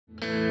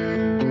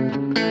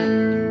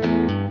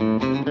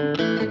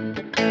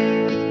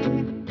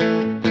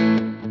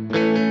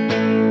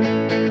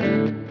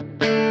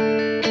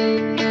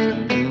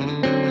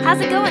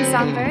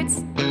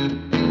Songbirds!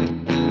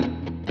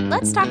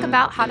 Let's talk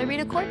about how to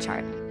read a chord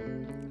chart.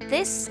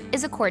 This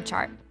is a chord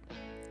chart.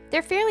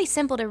 They're fairly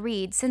simple to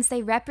read since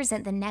they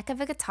represent the neck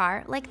of a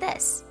guitar like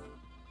this.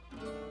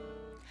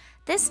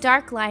 This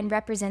dark line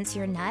represents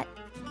your nut.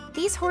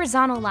 These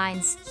horizontal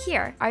lines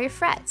here are your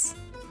frets.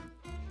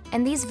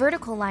 And these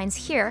vertical lines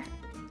here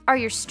are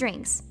your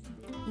strings.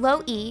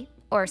 Low E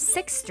or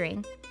 6th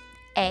string,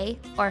 A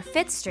or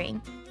 5th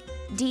string,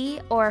 D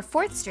or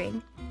 4th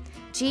string,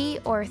 G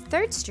or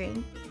 3rd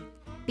string,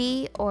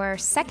 B or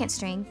 2nd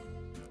string,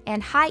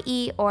 and high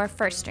E or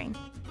 1st string.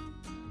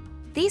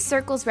 These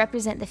circles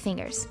represent the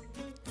fingers.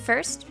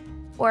 1st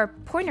or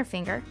pointer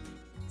finger,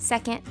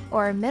 2nd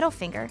or middle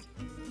finger,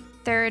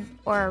 3rd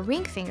or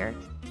ring finger,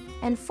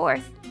 and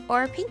 4th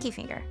or pinky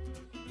finger.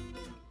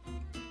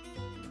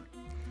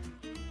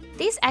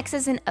 These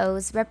X's and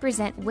O's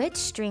represent which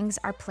strings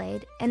are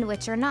played and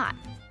which are not.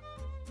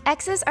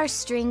 X's are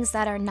strings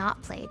that are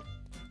not played,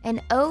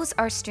 and O's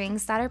are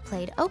strings that are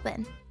played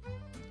open.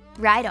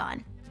 Right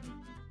on.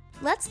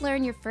 Let's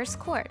learn your first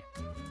chord,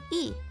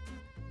 E.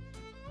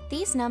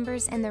 These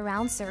numbers in the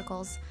round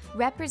circles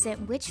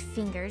represent which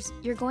fingers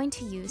you're going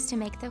to use to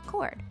make the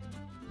chord.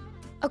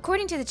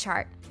 According to the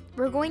chart,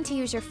 we're going to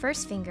use your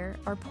first finger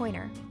or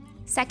pointer,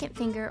 2nd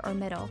finger or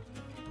middle,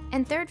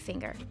 and 3rd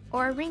finger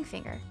or ring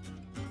finger.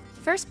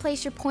 First,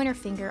 place your pointer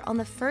finger on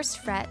the 1st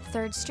fret,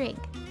 3rd string,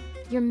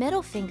 your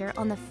middle finger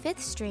on the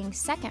 5th string,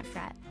 2nd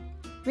fret,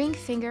 ring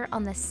finger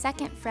on the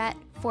 2nd fret,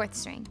 4th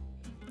string.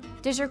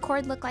 Does your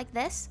chord look like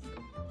this?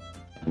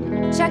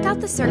 Check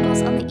out the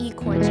circles on the E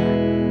chord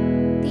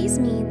chart. These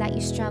mean that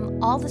you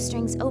strum all the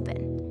strings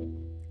open.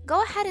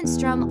 Go ahead and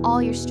strum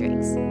all your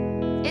strings.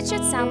 It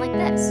should sound like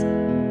this.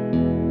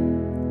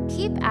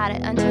 Keep at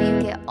it until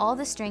you get all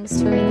the strings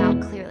to ring out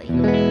clearly.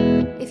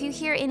 If you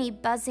hear any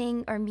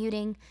buzzing or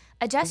muting,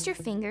 adjust your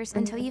fingers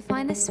until you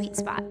find the sweet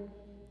spot.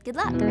 Good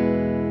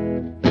luck!